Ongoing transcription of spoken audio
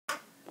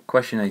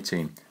Question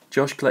 18.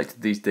 Josh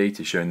collected these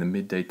data showing the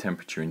midday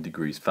temperature in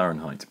degrees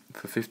Fahrenheit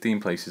for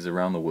 15 places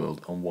around the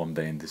world on one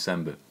day in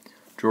December.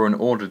 Draw an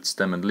ordered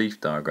stem and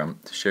leaf diagram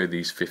to show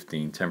these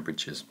 15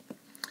 temperatures.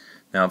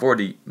 Now I've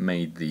already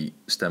made the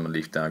stem and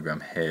leaf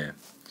diagram here.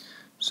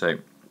 So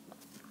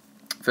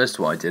first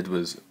what I did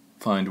was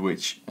find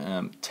which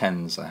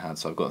tens I had.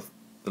 So I've got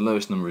the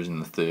lowest number is in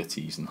the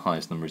 30s and the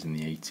highest number is in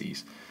the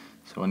 80s.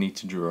 So I need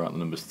to draw out the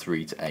numbers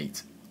 3 to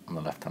 8 on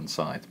the left hand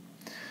side.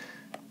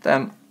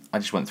 Then I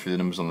just went through the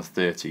numbers on the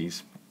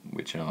 30s,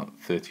 which are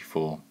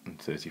 34 and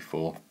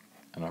 34,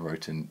 and I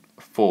wrote in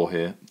 4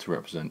 here to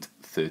represent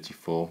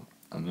 34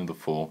 and another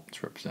 4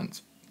 to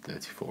represent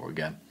 34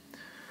 again.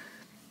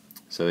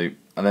 So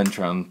I then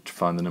try and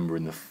find the number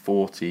in the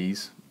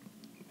 40s.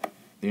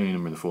 The only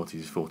number in the 40s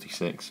is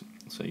 46,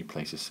 so you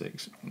place a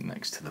 6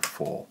 next to the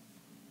 4.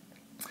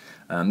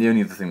 And the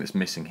only other thing that's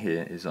missing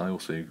here is I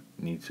also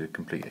need to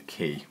complete a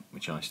key,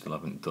 which I still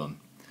haven't done.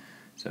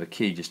 So a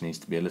key just needs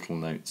to be a little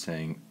note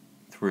saying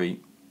 3,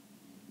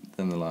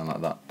 then the line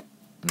like that,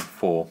 and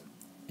 4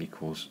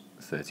 equals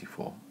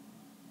 34.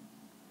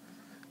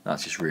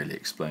 That's just really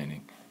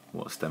explaining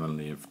what a stem and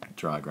leaf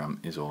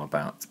diagram is all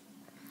about.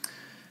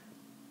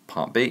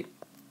 Part B.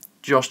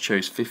 Josh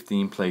chose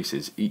 15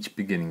 places, each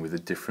beginning with a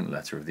different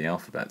letter of the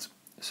alphabet.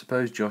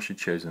 Suppose Josh had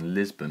chosen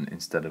Lisbon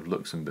instead of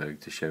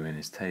Luxembourg to show in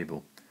his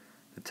table.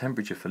 The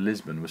temperature for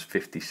Lisbon was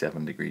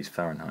 57 degrees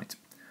Fahrenheit.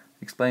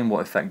 Explain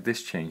what effect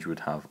this change would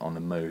have on the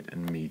mode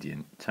and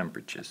median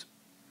temperatures.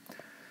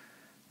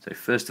 So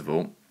first of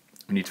all,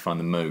 we need to find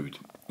the mode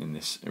in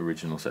this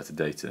original set of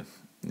data.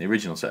 In the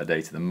original set of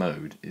data, the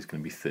mode is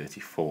going to be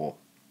 34,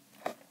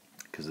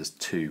 because there's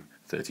 2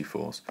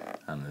 34s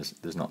and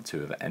there's not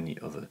 2 of any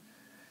other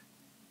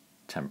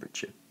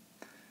temperature.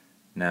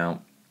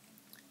 Now,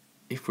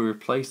 if we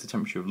replace the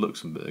temperature of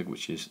Luxembourg,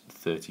 which is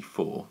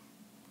 34,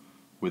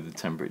 with the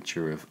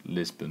temperature of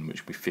Lisbon,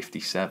 which would be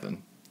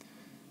 57,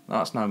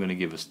 that's now going to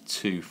give us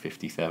 2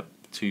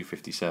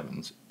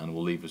 57s and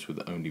will leave us with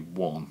only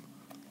one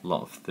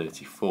lot of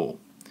 34.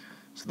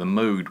 So the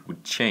mode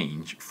would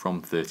change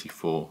from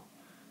 34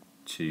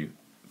 to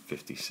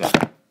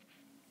 57.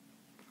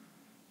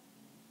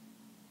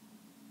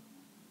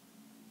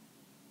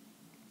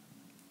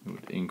 It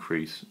would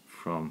increase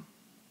from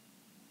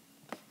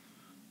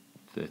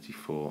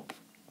 34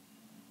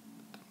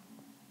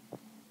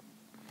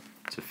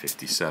 to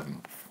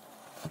 57.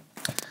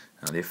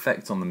 Now the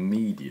effect on the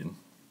median,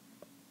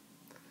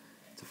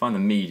 to find the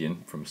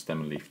median from a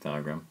stem and leaf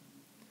diagram,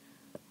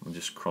 we'll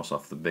just cross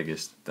off the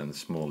biggest, then the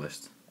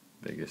smallest,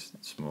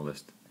 biggest,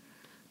 smallest,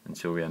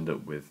 until we end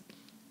up with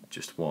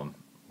just 1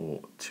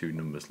 or 2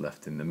 numbers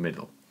left in the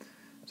middle.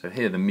 So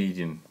here the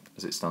median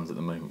as it stands at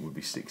the moment would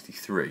be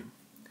 63.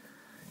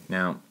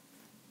 Now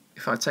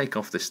if I take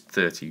off this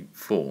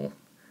 34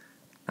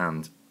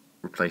 and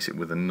replace it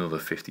with another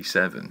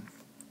 57,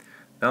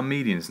 our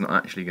median is not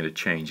actually going to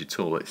change at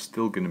all. It's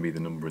still going to be the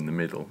number in the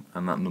middle,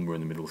 and that number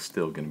in the middle is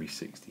still going to be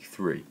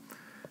 63.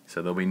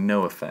 So there'll be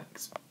no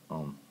effect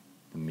on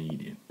the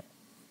median.